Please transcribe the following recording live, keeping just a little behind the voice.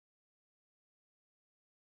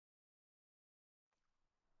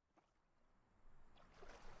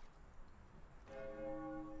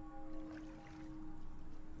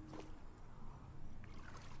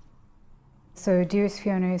So Dearest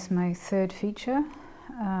Fiona is my third feature.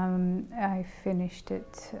 I finished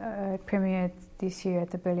it, it premiered this year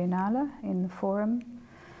at the Berlinale in the Forum,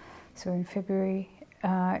 so in February.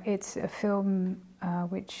 It's a film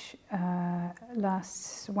which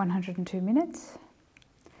lasts 102 minutes,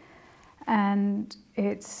 and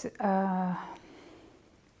it's a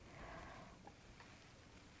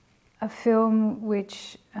film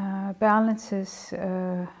which balances,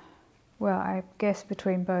 well, I guess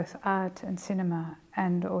between both art and cinema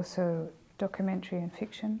and also documentary and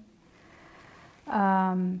fiction.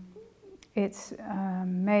 It's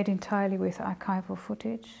made entirely with archival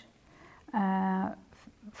footage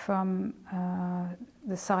from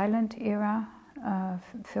the silent era,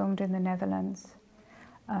 filmed in the Netherlands,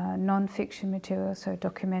 non-fiction material, so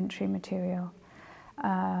documentary material,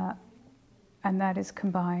 and that is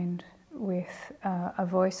combined with a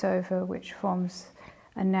voiceover which forms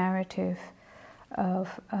a narrative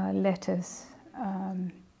of letters,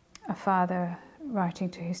 a father writing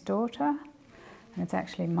to his daughter, and it's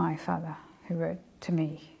actually my father who wrote to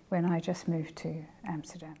me when I just moved to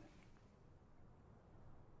Amsterdam.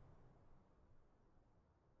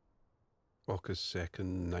 August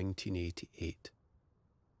 2nd, 1988.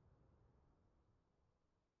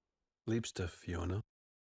 Liebste Fiona.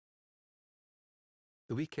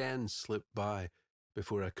 The weekend slipped by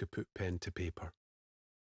before I could put pen to paper.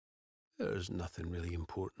 There's nothing really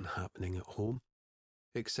important happening at home,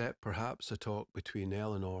 except perhaps a talk between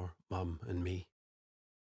Eleanor, Mum and me.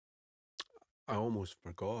 I almost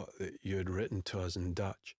forgot that you had written to us in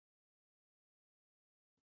Dutch.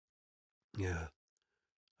 Yeah,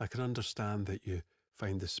 I can understand that you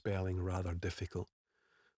find the spelling rather difficult,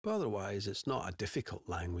 but otherwise it's not a difficult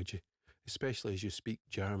language, especially as you speak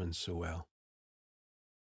German so well.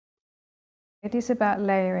 It is about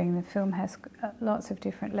layering. The film has lots of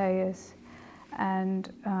different layers,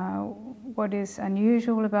 and what is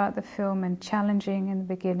unusual about the film and challenging in the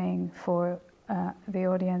beginning for the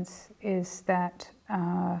audience is that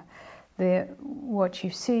what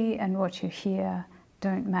you see and what you hear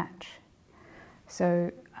don't match.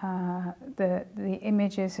 So the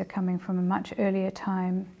images are coming from a much earlier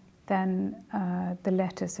time than the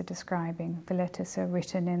letters are describing. The letters are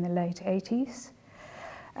written in the late 80s.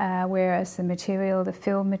 Whereas the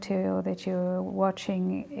film material that you're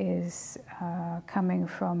watching is coming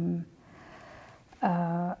from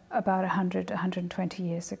about 120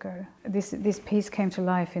 years ago. This piece came to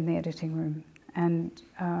life in the editing room, and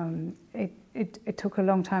it took a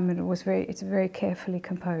long time, and it's very carefully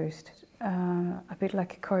composed, a bit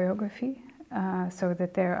like a choreography, so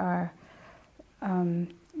that there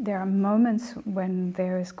are moments when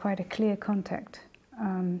there is quite a clear contact,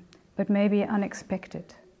 but maybe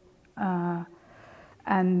unexpected.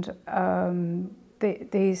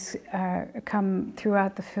 These come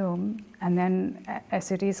throughout the film, and then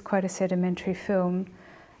as it is quite a sedimentary film,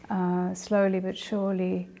 slowly but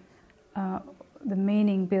surely the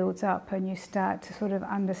meaning builds up, and you start to sort of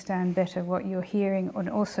understand better what you're hearing and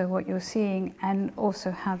also what you're seeing, and also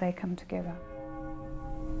how they come together.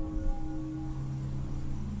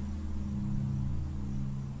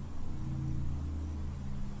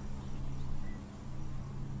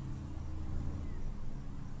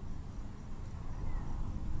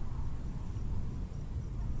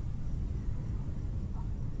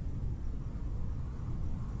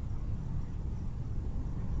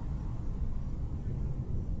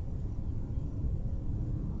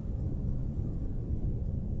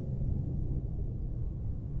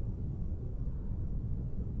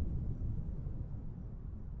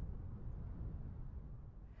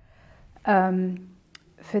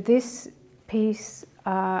 For this piece,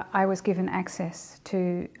 I was given access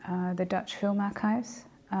to the Dutch film archives,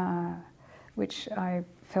 which I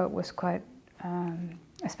felt was quite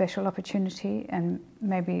a special opportunity, and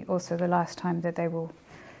maybe also the last time that they will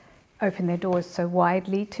open their doors so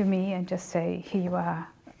widely to me and just say, here you are,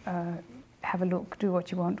 have a look, do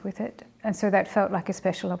what you want with it. And so that felt like a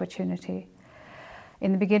special opportunity.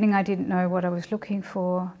 In the beginning, I didn't know what I was looking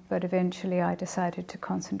for, but eventually I decided to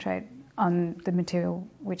concentrate on the material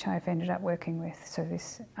which I've ended up working with. So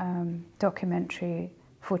this documentary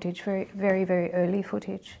footage, very, very early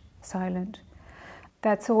footage, silent.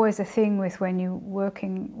 That's always a thing with when you're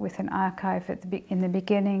working with an archive. In the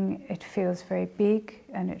beginning, it feels very big,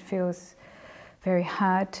 and it feels very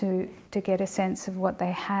hard to get a sense of what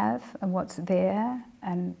they have and what's there,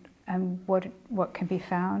 and what can be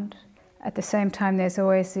found. At the same time, there's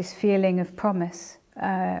always this feeling of promise,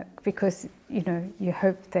 because you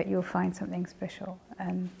hope that you'll find something special,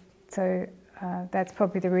 and so that's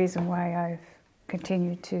probably the reason why I've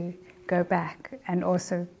continued to go back and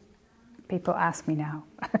also people ask me now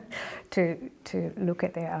to look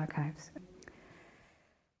at their archives.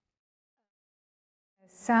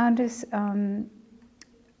 Sound is,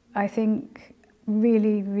 I think,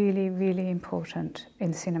 really, really, really important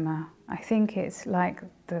in cinema. I think it's like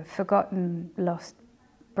the forgotten lost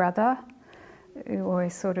brother who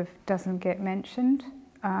always sort of doesn't get mentioned,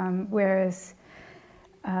 whereas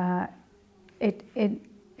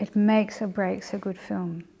it makes or breaks a good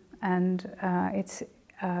film, and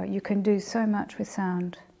you can do so much with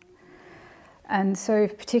sound. And so,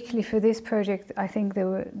 particularly for this project, I think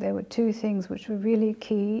there were two things which were really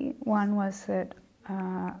key. One was that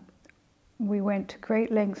we went to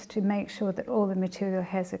great lengths to make sure that all the material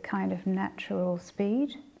has a kind of natural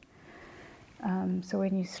speed. So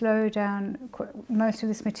when you slow down, most of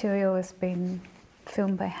this material has been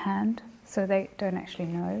filmed by hand, so they don't actually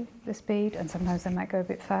know the speed, and sometimes they might go a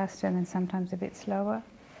bit faster and then sometimes a bit slower.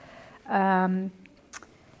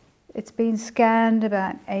 It's been scanned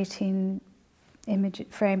about 18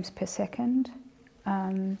 frames per second,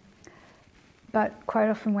 but quite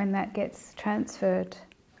often when that gets transferred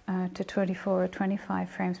to 24 or 25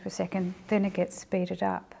 frames per second, then it gets speeded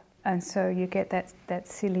up, and so you get that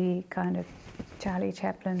silly kind of Charlie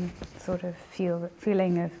Chaplin sort of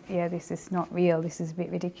feeling of, yeah, this is not real, this is a bit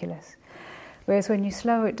ridiculous. Whereas when you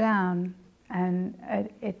slow it down, and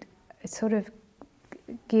it sort of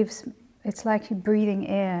gives, it's like you're breathing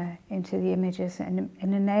air into the images, and it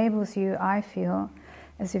enables you, I feel,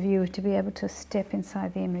 as a viewer, to be able to step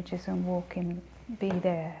inside the images and walk in, be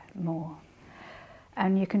there more.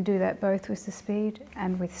 And you can do that both with the speed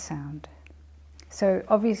and with sound. So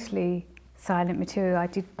obviously, silent material, I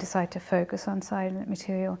did decide to focus on silent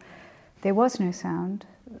material. There was no sound,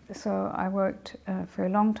 so I worked for a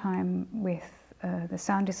long time with the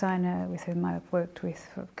sound designer with whom I've worked with,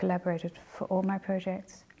 collaborated for all my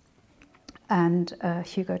projects, and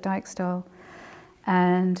Hugo Dijkstal,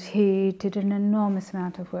 and he did an enormous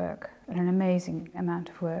amount of work, an amazing amount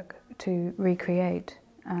of work, to recreate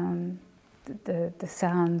the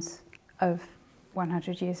sounds of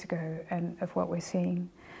 100 years ago and of what we're seeing.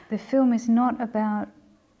 The film is not about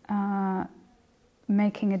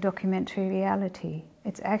making a documentary reality.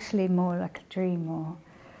 It's actually more like a dream, or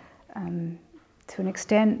to an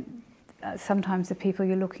extent, sometimes the people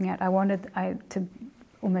you're looking at, I wanted to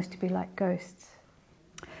almost to be like ghosts.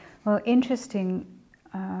 Well, interesting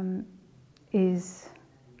is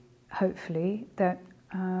hopefully that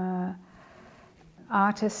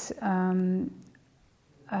artists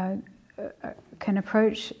can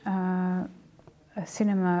approach a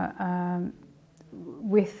cinema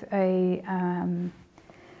with a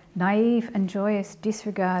naive and joyous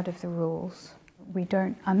disregard of the rules. We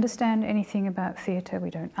don't understand anything about theatre, we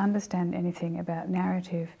don't understand anything about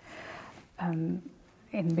narrative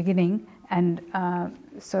in the beginning, and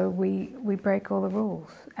so we break all the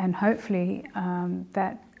rules, and hopefully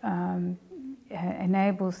that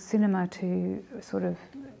enables cinema to sort of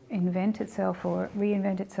invent itself or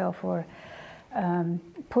reinvent itself, or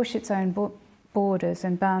push its own borders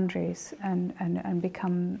and boundaries, and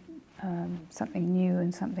become something new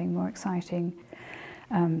and something more exciting.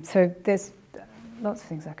 So there's lots of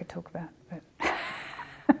things I could talk about, but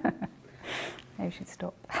maybe I should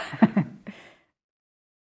stop.